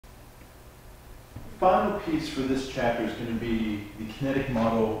final piece for this chapter is going to be the kinetic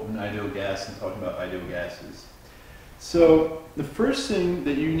model of an ideal gas and talking about ideal gases. So the first thing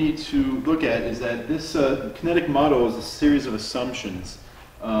that you need to look at is that this kinetic model is a series of assumptions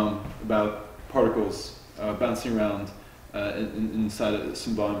about particles bouncing around inside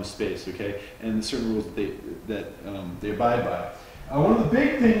some volume of space, okay, and certain rules that they abide by. One of the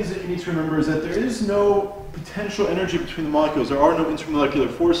big things that you need to remember is that there is no potential energy between the molecules. There are no intermolecular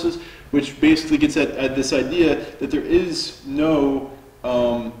forces, which basically gets at this idea that there is no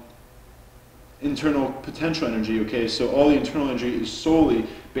internal potential energy, okay? So all the internal energy is solely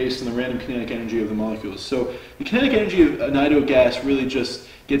based on the random kinetic energy of the molecules. So the kinetic energy of an ideal gas really just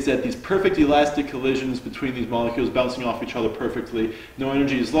gets at these perfect elastic collisions between these molecules bouncing off each other perfectly. No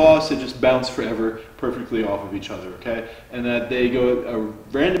energy is lost, they just bounce forever perfectly off of each other, okay? And that they go at a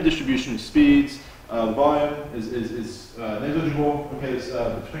random distribution of speeds. The volume is negligible, okay,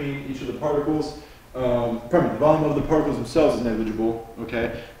 between each of the particles. Pardon me, the volume of the particles themselves is negligible,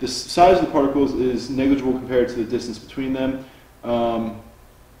 okay? The size of the particles is negligible compared to the distance between them.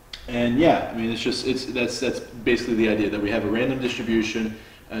 And yeah, I mean, that's basically the idea, that we have a random distribution,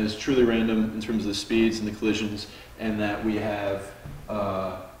 and it's truly random in terms of the speeds and the collisions, and that we have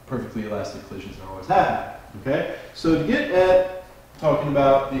perfectly elastic collisions that always happen, okay? So to get at talking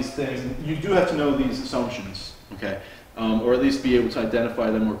about these things, you do have to know these assumptions, okay? Or at least be able to identify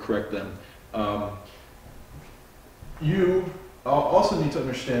them or correct them. You also need to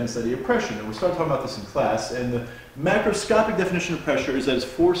understand this idea of pressure. And we started talking about this in class, and the macroscopic definition of pressure is that it's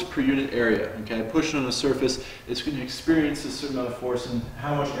force per unit area. Okay, pushing on a surface, it's going to experience a certain amount of force, and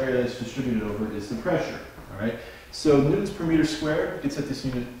how much area it's distributed over is the pressure. All right. So newtons per meter squared gets at this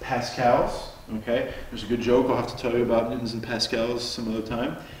unit pascals. Okay. There's a good joke I'll have to tell you about newtons and pascals some other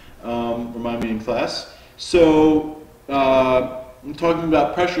time. Remind me in class. So I'm talking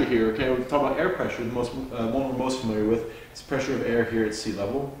about pressure here. Okay, we're talking about air pressure. The one we're most familiar with is pressure of air here at sea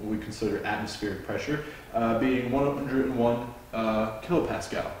level, what we consider atmospheric pressure, being 101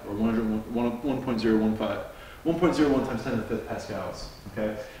 kilopascal, or 1.015, 1.01 times 10 to the 5th pascals.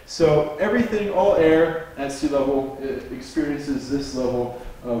 Okay, so everything, all air at sea level, experiences this level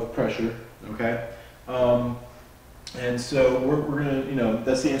of pressure. Okay, and so we're gonna,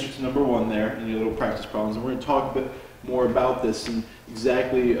 that's the answer to number 1 there in your little practice problems, and we're gonna talk a bit more about this and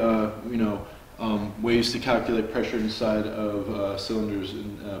exactly, ways to calculate pressure inside of cylinders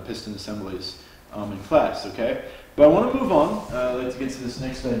and piston assemblies in class, okay? But I want to move on. I'd like to get to this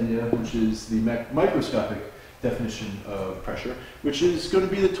next idea, which is the microscopic definition of pressure, which is going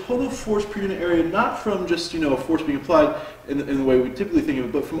to be the total force per unit area, not from just, force being applied in the way we typically think of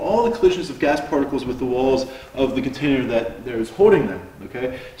it, but from all the collisions of gas particles with the walls of the container that is holding them,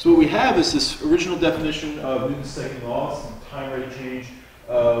 okay? So what we have is this original definition of Newton's second law, the time rate change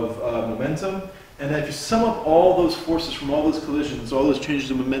of momentum, and that if you sum up all those forces from all those collisions, all those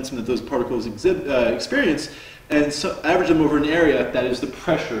changes in momentum that those particles experience, and so average them over an area, that is the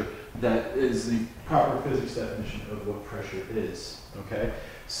pressure. That is the proper physics definition of what pressure is, okay?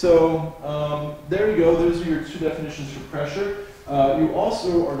 So there you go, those are your 2 definitions for pressure. You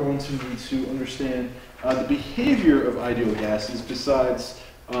also are going to need to understand the behavior of ideal gases besides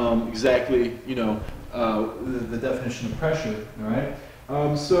exactly, the definition of pressure, all right?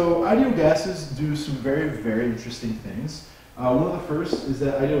 So ideal gases do some very, very interesting things. One of the first is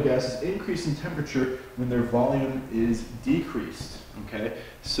that ideal gases increase in temperature when their volume is decreased. Okay,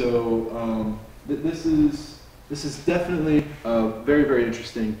 so this is definitely very, very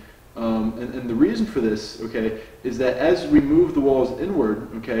interesting, and the reason for this, okay, is that as we move the walls inward,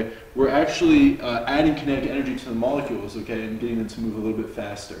 okay, we're actually adding kinetic energy to the molecules, okay, and getting them to move a little bit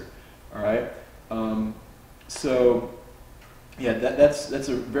faster. All right, so yeah, that's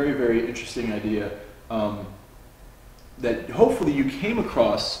a very, very interesting idea that hopefully you came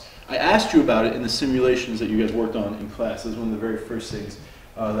across. I asked you about it in the simulations that you guys worked on in class. This is one of the very first things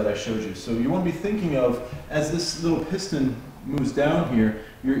that I showed you. So you want to be thinking of, as this little piston moves down here,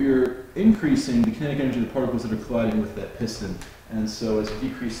 you're increasing the kinetic energy of the particles that are colliding with that piston. And so as you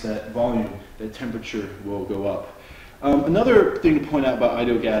decrease that volume, that temperature will go up. Another thing to point out about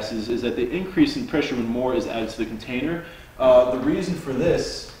ideal gases is that they increase in pressure when more is added to the container. The reason for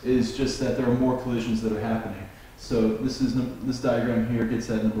this is just that there are more collisions that are happening. So this diagram here gets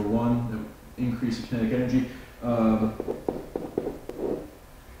at number 1, the increase in kinetic energy.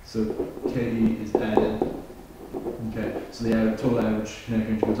 So Ke is added. Okay, so the total average kinetic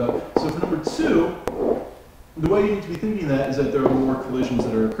energy goes up. So for number 2, the way you need to be thinking that is that there are more collisions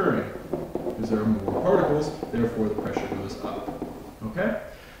that are occurring. Because there are more particles, therefore the pressure goes up. Okay?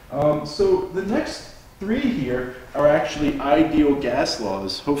 So the next three here are actually ideal gas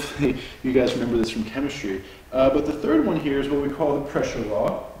laws. Hopefully you guys remember this from chemistry. But the third one here is what we call the pressure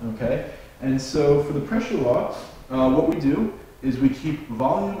law, okay? And so for the pressure law, what we do is we keep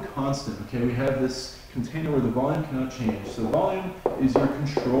volume constant, okay? We have this container where the volume cannot change. So volume is your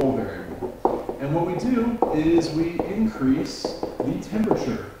control variable. And what we do is we increase the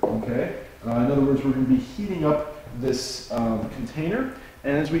temperature, okay? In other words, we're going to be heating up this container.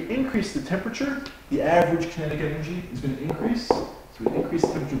 And as we increase the temperature, the average kinetic energy is going to increase. So we increase the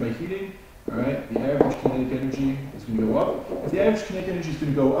temperature by heating, all right? The average kinetic energy is going to go up. If the average kinetic energy is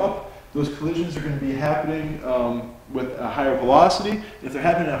going to go up, those collisions are going to be happening with a higher velocity. If they're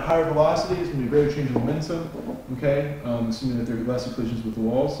happening at a higher velocity, it's going to be a greater change in momentum, okay? Assuming that there are less collisions with the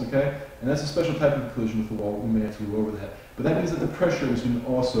walls, okay? And that's a special type of collision with the wall. We may have to go over that. But that means that the pressure is going to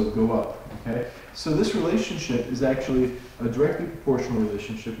also go up, okay? So this relationship is actually a directly proportional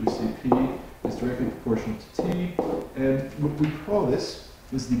relationship. We see P is directly proportional to T. And what we call this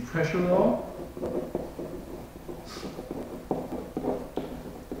is the pressure law.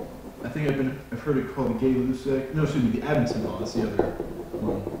 I think I've heard it called the Gay-Lussac, no, excuse me, the Abinson law. That's the other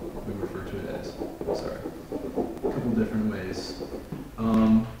one we refer to it as. Sorry. A couple different ways.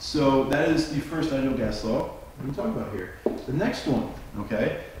 So that is the first ideal gas law we talk about here. The next one,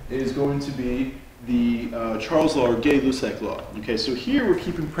 okay, is going to be the Charles law or Gay-Lussac law. Okay, so here we're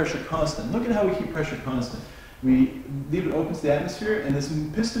keeping pressure constant. Look at how we keep pressure constant. We leave it open to the atmosphere, and this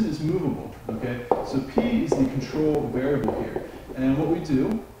piston is movable. Okay, so P is the control variable here. And what we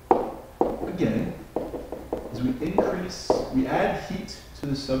do, again, is we add heat to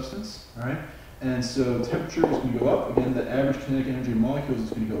the substance, all right? And so temperature is going to go up. Again, the average kinetic energy of molecules is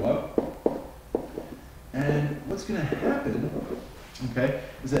going to go up. And what's going to happen, okay,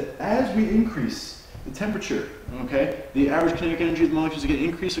 is that as we increase the temperature, okay, the average kinetic energy of the molecules is going to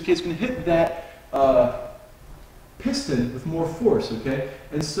increase. Okay, it's going to hit that piston with more force, okay?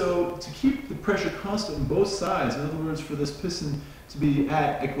 And so to keep the pressure constant on both sides, in other words, for this piston to be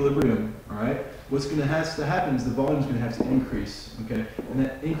at equilibrium, all right, what's going to have to happen is the volume is going to have to increase, okay? And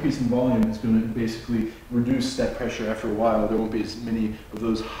that increase in volume is going to basically reduce that pressure after a while. There won't be as many of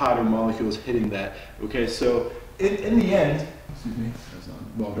those hotter molecules hitting that, okay? So in the end, excuse me, that's not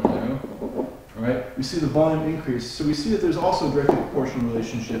well done there. All right, we see the volume increase. So we see that there's also a directly proportional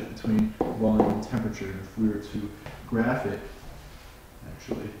relationship between volume and temperature. And if we were to graph it,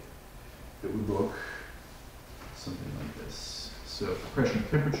 actually, it would look something like this. So pressure and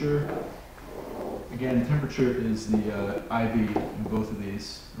temperature. Again, temperature is the IV in both of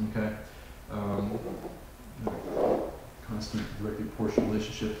these, okay? Constant directly proportional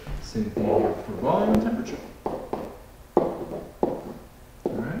relationship. Same thing here for volume and temperature.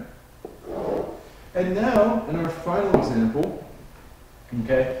 And now, in our final example,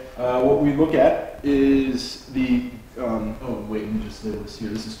 okay, what we look at is the, oh wait, let me just label this here.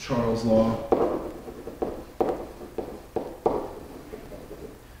 This is Charles' law,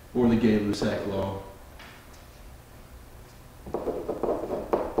 or the Gay-Lussac law.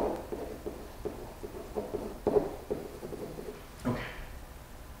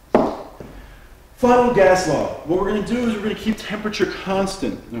 Final gas law. What we're going to do is we're going to keep temperature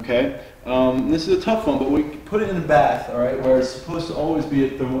constant, okay? This is a tough one, but we put it in a bath, all right, where it's supposed to always be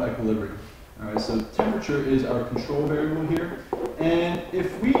at thermal equilibrium. All right, so temperature is our control variable here. And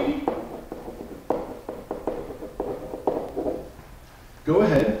if we go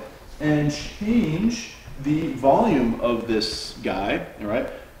ahead and change the volume of this guy, all right,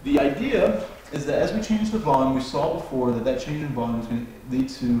 the idea is that as we change the volume, we saw before that that change in volume is going to lead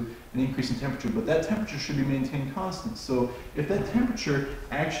to an increase in temperature, but that temperature should be maintained constant. So if that temperature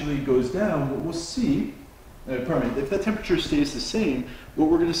actually goes down, what we'll see, if that temperature stays the same, what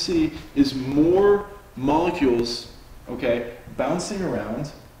we're going to see is more molecules, okay, bouncing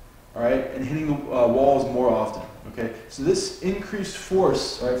around, all right, and hitting the walls more often, okay? So this increased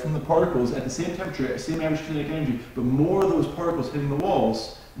force, all right, from the particles at the same temperature, same average kinetic energy, but more of those particles hitting the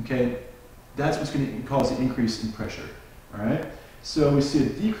walls, okay, that's what's going to cause the increase in pressure, all right? So we see a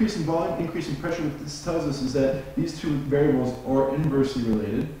decrease in volume, increase in pressure. What this tells us is that these two variables are inversely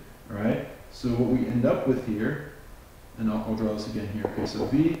related, all right? So what we end up with here, and I'll draw this again here. Okay, so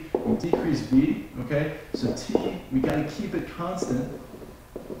V, we decrease V, okay? So T, we got to keep it constant.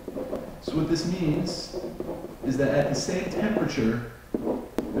 So what this means is that at the same temperature,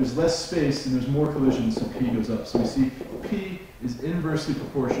 there's less space and there's more collisions, so P goes up. So we see P is inversely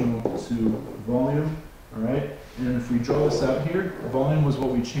proportional to volume, all right? And if we draw this out here, volume was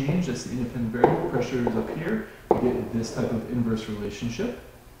what we changed. That's the independent variable. Pressure is up here. We get this type of inverse relationship,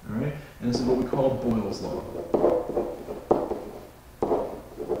 all right? And this is what we call Boyle's law.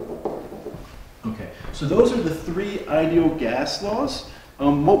 Okay, so So those are the 3 ideal gas laws.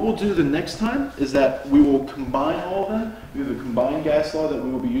 What we'll do the next time is that we will combine all of them. We have a combined gas law that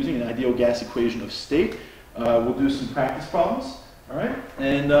we will be using, an ideal gas equation of state. We'll do some practice problems, all right?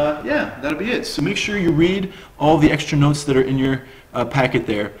 And yeah, that'll be it. So make sure you read all the extra notes that are in your packet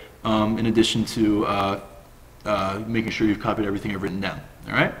there, in addition to making sure you've copied everything I've written down,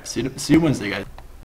 all right? See you Wednesday, guys.